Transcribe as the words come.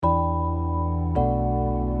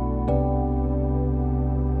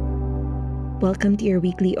Welcome to your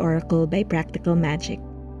weekly oracle by Practical Magic.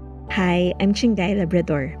 Hi, I'm Chinggay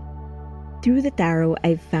Labrador. Through the tarot,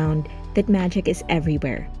 I've found that magic is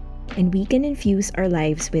everywhere, and we can infuse our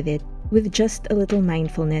lives with it with just a little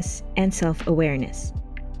mindfulness and self-awareness.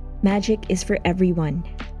 Magic is for everyone,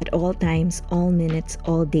 at all times, all minutes,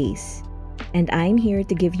 all days. And I'm here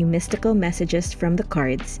to give you mystical messages from the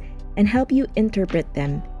cards and help you interpret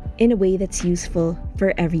them in a way that's useful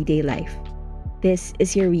for everyday life. This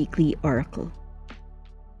is your weekly oracle.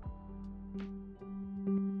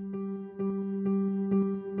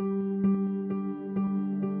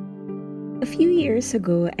 A few years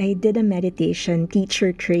ago, I did a meditation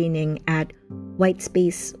teacher training at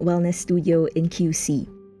Whitespace Wellness Studio in QC.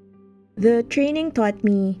 The training taught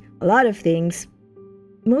me a lot of things,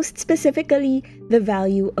 most specifically the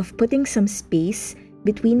value of putting some space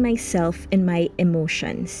between myself and my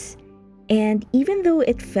emotions. And even though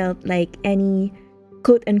it felt like any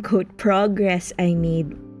quote-unquote progress I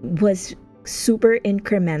made was super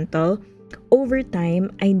incremental, over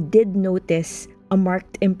time, I did notice a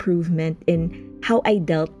marked improvement in how I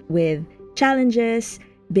dealt with challenges,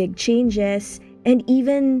 big changes, and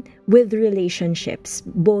even with relationships,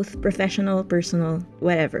 both professional, personal,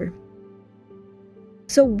 whatever.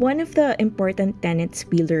 So one of the important tenets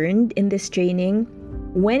we learned in this training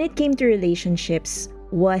when it came to relationships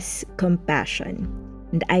was compassion.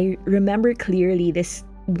 And I remember clearly this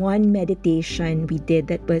one meditation we did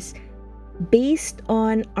that was based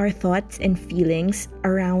on our thoughts and feelings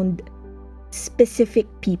around specific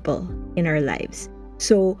people in our lives.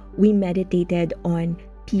 So we meditated on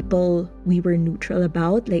people we were neutral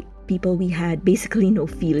about, like people we had basically no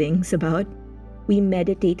feelings about. We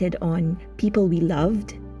meditated on people we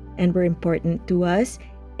loved and were important to us.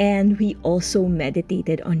 And we also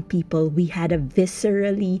meditated on people we had a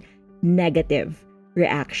viscerally negative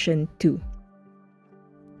reaction to.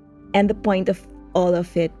 And the point of all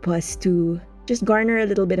of it was to just garner a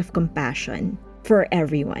little bit of compassion for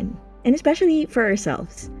everyone, and especially for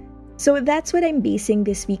ourselves. So that's what I'm basing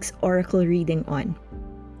this week's oracle reading on.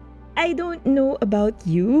 I don't know about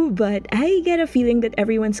you, but I get a feeling that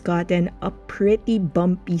everyone's gotten a pretty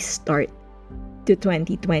bumpy start to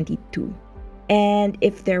 2022. And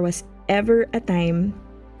if there was ever a time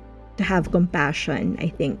to have compassion, I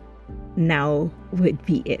think now would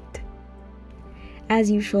be it. As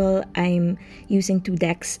usual, I'm using two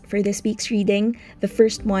decks for this week's reading. The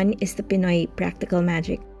first one is the Pinoy Practical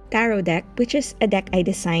Magic Tarot deck, which is a deck I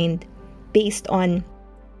designed based on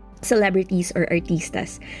celebrities or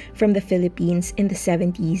artistas from the Philippines in the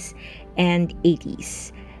 70s and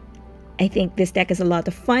 80s. I think this deck is a lot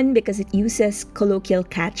of fun because it uses colloquial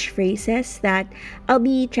catchphrases that I'll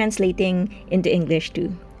be translating into English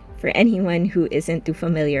too, for anyone who isn't too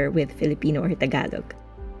familiar with Filipino or Tagalog.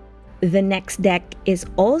 The next deck is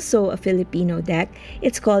also a Filipino deck.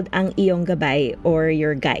 It's called Ang Iyong Gabay, or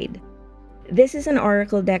Your Guide. This is an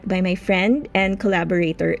oracle deck by my friend and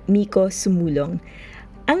collaborator Miko Sumulong.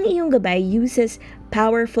 Ang Iyong Gabay uses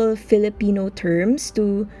powerful Filipino terms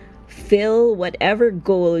to fill whatever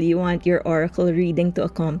goal you want your oracle reading to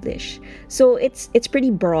accomplish. So it's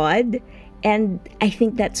pretty broad, and I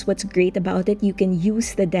think that's what's great about it. You can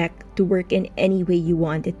use the deck to work in any way you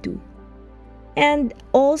want it to. And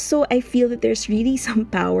also, I feel that there's really some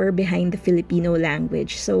power behind the Filipino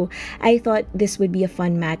language. So I thought this would be a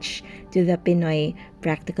fun match to the Pinoy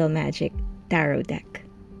Practical Magic Tarot deck.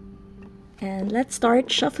 And let's start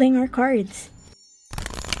shuffling our cards.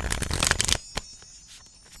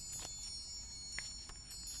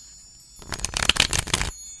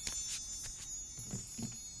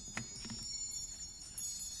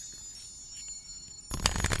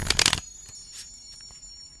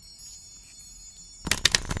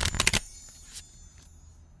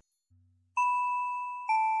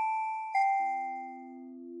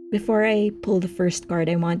 Before I pull the first card,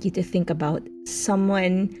 I want you to think about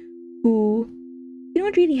someone who you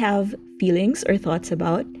don't really have feelings or thoughts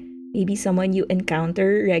about. Maybe someone you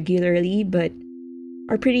encounter regularly but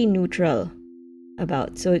are pretty neutral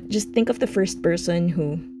about. So just think of the first person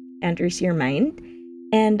who enters your mind.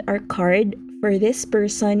 And our card for this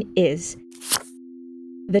person is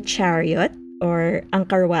the Chariot, or Ang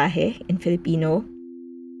Karwahe in Filipino.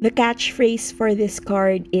 The catchphrase for this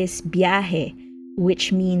card is biyahe,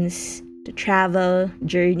 which means to travel,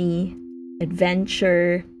 journey,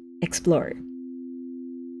 adventure, explore.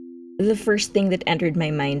 The first thing that entered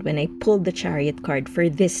my mind when I pulled the Chariot card for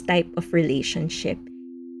this type of relationship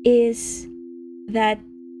is that,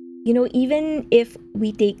 even if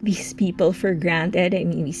we take these people for granted,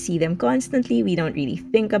 we see them constantly, we don't really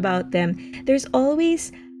think about them, there's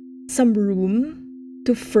always some room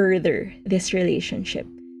to further this relationship.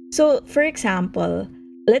 So, for example,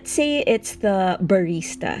 let's say it's the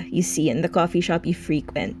barista you see in the coffee shop you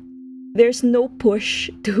frequent. There's no push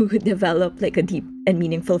to develop like a deep and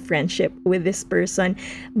meaningful friendship with this person,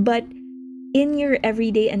 but in your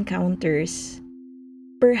everyday encounters,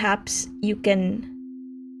 perhaps you can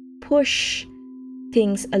push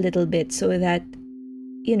things a little bit so that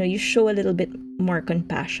you show a little bit more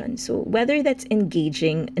compassion. So whether that's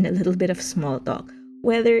engaging in a little bit of small talk,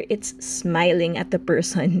 whether it's smiling at the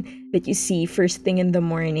person that you see first thing in the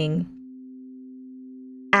morning,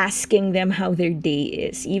 asking them how their day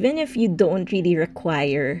is, even if you don't really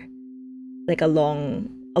require like a long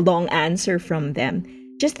answer from them,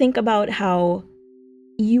 just think about how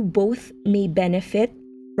you both may benefit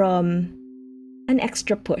from an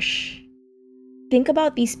extra push. Think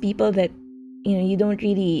about these people that you don't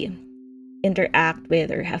really interact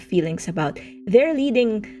with or have feelings about. They're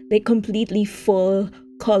leading like completely full,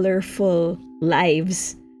 colorful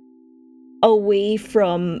lives away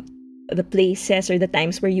from the places or the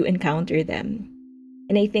times where you encounter them.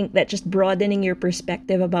 And I think that just broadening your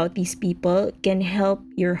perspective about these people can help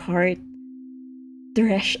your heart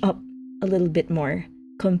thresh up a little bit more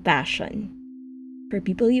compassion for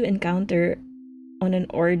people you encounter on an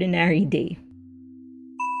ordinary day.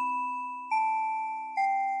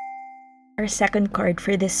 Our second card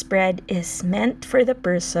for this spread is meant for the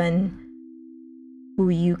person who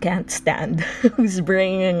you can't stand, who's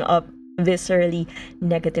bringing up viscerally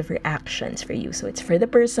negative reactions for you. So it's for the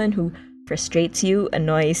person who frustrates you,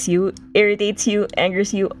 annoys you, irritates you,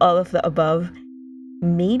 angers you, all of the above.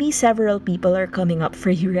 Maybe several people are coming up for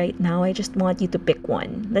you right now. I just want you to pick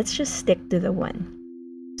one. Let's just stick to the one.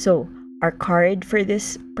 So our card for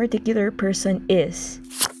this particular person is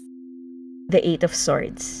the Eight of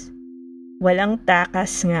Swords. Walang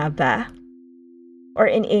takas nga ba? Or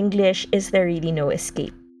in English, is there really no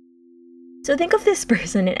escape? So think of this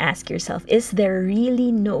person and ask yourself, is there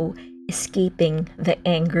really no escaping the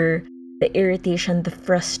anger, the irritation, the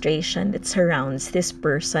frustration that surrounds this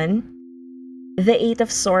person? The Eight of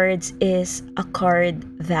Swords is a card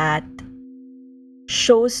that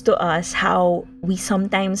shows to us how we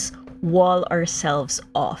sometimes wall ourselves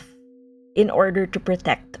off in order to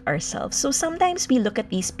protect ourselves. So sometimes we look at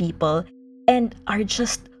these people and are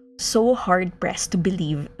just so hard-pressed to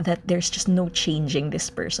believe that there's just no changing this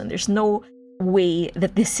person. There's no way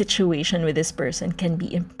that this situation with this person can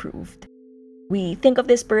be improved. We think of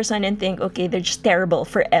this person and think, okay, they're just terrible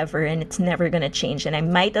forever and it's never gonna change, and I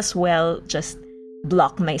might as well just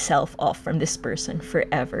block myself off from this person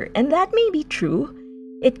forever. And that may be true.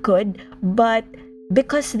 It could, but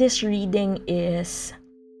because this reading is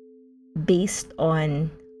based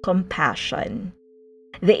on compassion,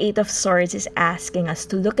 the Eight of Swords is asking us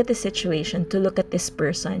to look at the situation, to look at this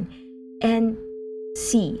person, and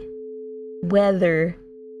see whether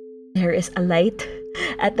there is a light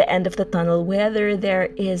at the end of the tunnel, whether there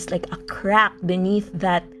is like a crack beneath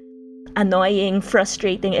that annoying,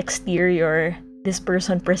 frustrating exterior this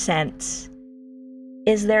person presents.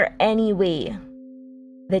 Is there any way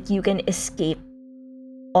that you can escape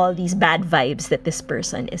all these bad vibes that this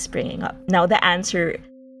person is bringing up? Now, the answer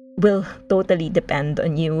will totally depend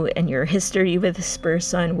on you and your history with this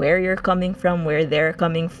person, where you're coming from, where they're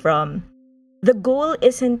coming from. The goal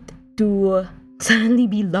isn't to suddenly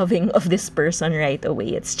be loving of this person right away.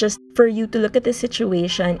 It's just for you to look at the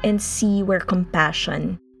situation and see where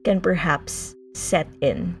compassion can perhaps set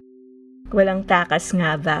in. Walang takas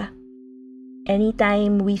nga ba?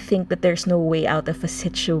 Anytime we think that there's no way out of a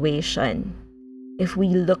situation, if we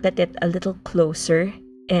look at it a little closer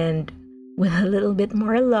and with a little bit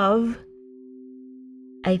more love,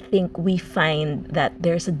 I think we find that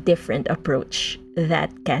there's a different approach that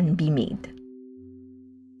can be made.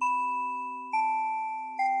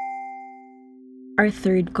 Our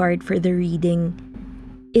third card for the reading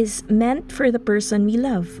is meant for the person we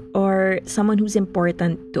love or someone who's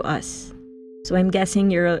important to us. So I'm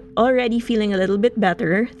guessing you're already feeling a little bit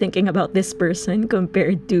better thinking about this person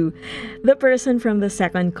compared to the person from the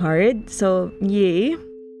second card. So yay!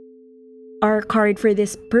 Our card for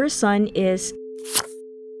this person is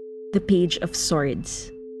the Page of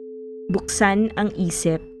Swords. Buksan ang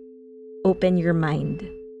isip, open your mind.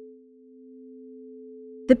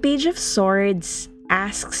 The Page of Swords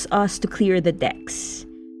asks us to clear the decks,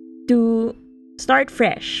 to start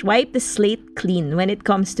fresh, wipe the slate clean when it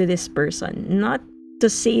comes to this person. Not to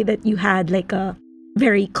say that you had like a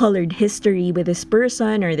very colored history with this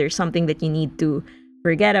person or there's something that you need to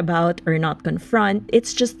forget about or not confront.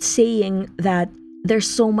 It's just saying that there's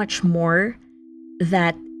so much more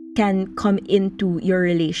that can come into your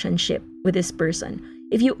relationship with this person.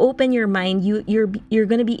 if you open your mind, you're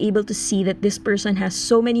going to be able to see that this person has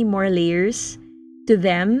so many more layers to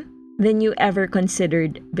them than you ever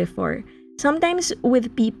considered before. Sometimes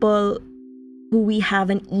with people who we have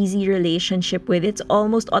an easy relationship with, it's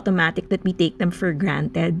almost automatic that we take them for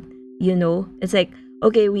granted. It's like,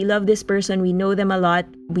 okay, we love this person, we know them a lot,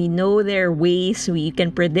 we know their ways, we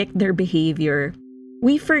can predict their behavior.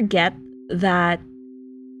 We forget that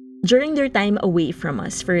during their time away from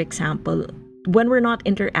us, for example, when we're not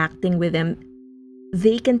interacting with them,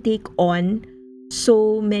 they can take on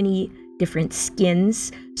so many different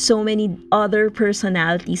skins, so many other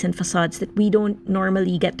personalities and facades that we don't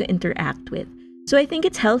normally get to interact with. So I think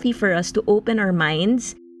it's healthy for us to open our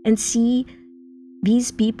minds and see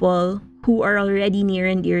these people who are already near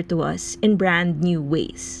and dear to us in brand new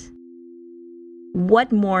ways.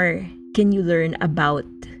 What more can you learn about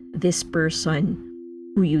this person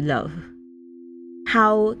who you love?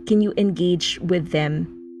 How can you engage with them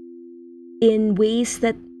in ways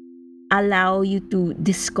that allow you to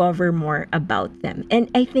discover more about them?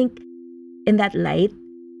 And I think in that light,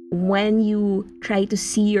 when you try to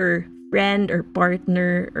see your friend or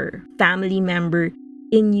partner or family member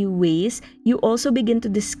in new ways, you also begin to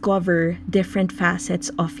discover different facets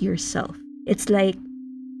of yourself. It's like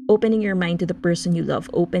opening your mind to the person you love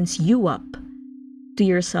opens you up to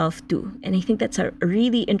yourself too. And I think that's a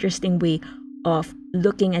really interesting way of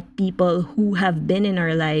looking at people who have been in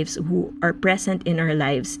our lives, who are present in our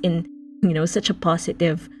lives in, such a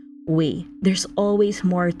positive way. There's always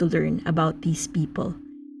more to learn about these people.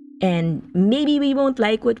 And maybe we won't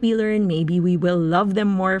like what we learn. Maybe we will love them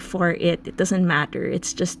more for it. It doesn't matter.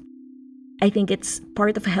 It's just, I think it's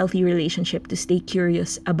part of a healthy relationship to stay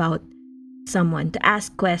curious about someone, to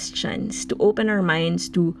ask questions, to open our minds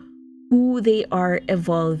to who they are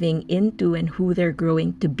evolving into and who they're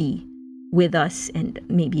growing to be with us and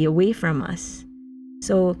maybe away from us.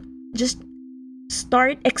 So just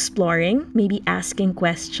start exploring, maybe asking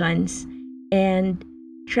questions, and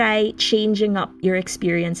try changing up your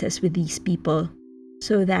experiences with these people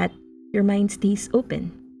so that your mind stays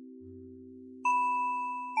open.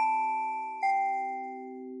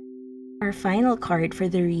 Our final card for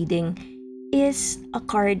the reading is a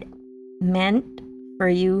card meant for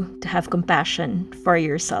you to have compassion for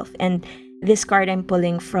yourself. And this card I'm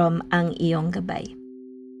pulling from Ang Iyong Gabay.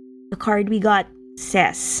 The card we got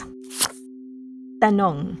says,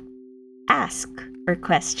 Tanong, ask or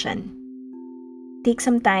question. Take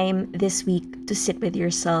some time this week to sit with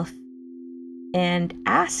yourself and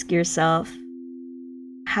ask yourself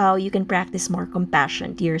how you can practice more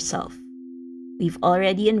compassion to yourself. We've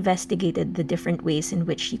already investigated the different ways in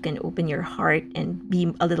which you can open your heart and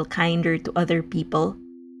be a little kinder to other people.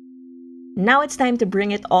 Now it's time to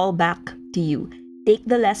bring it all back to you. Take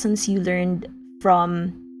the lessons you learned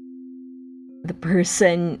from the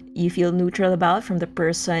person you feel neutral about, from the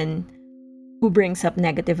person who brings up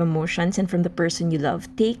negative emotions, and from the person you love.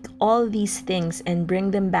 Take all these things and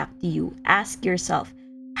bring them back to you. Ask yourself,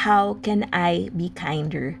 how can I be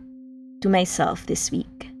kinder to myself this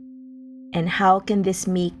week? And how can this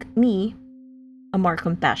make me a more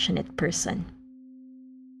compassionate person?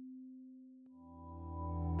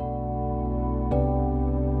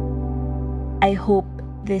 I hope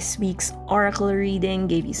this week's oracle reading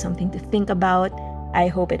gave you something to think about. I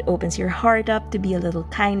hope it opens your heart up to be a little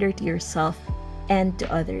kinder to yourself and to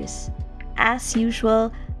others. As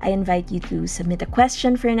usual, I invite you to submit a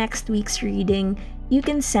question for next week's reading. You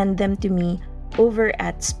can send them to me over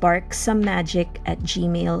at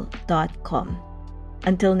sparksomemagic@gmail.com.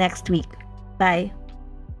 Until next week, bye.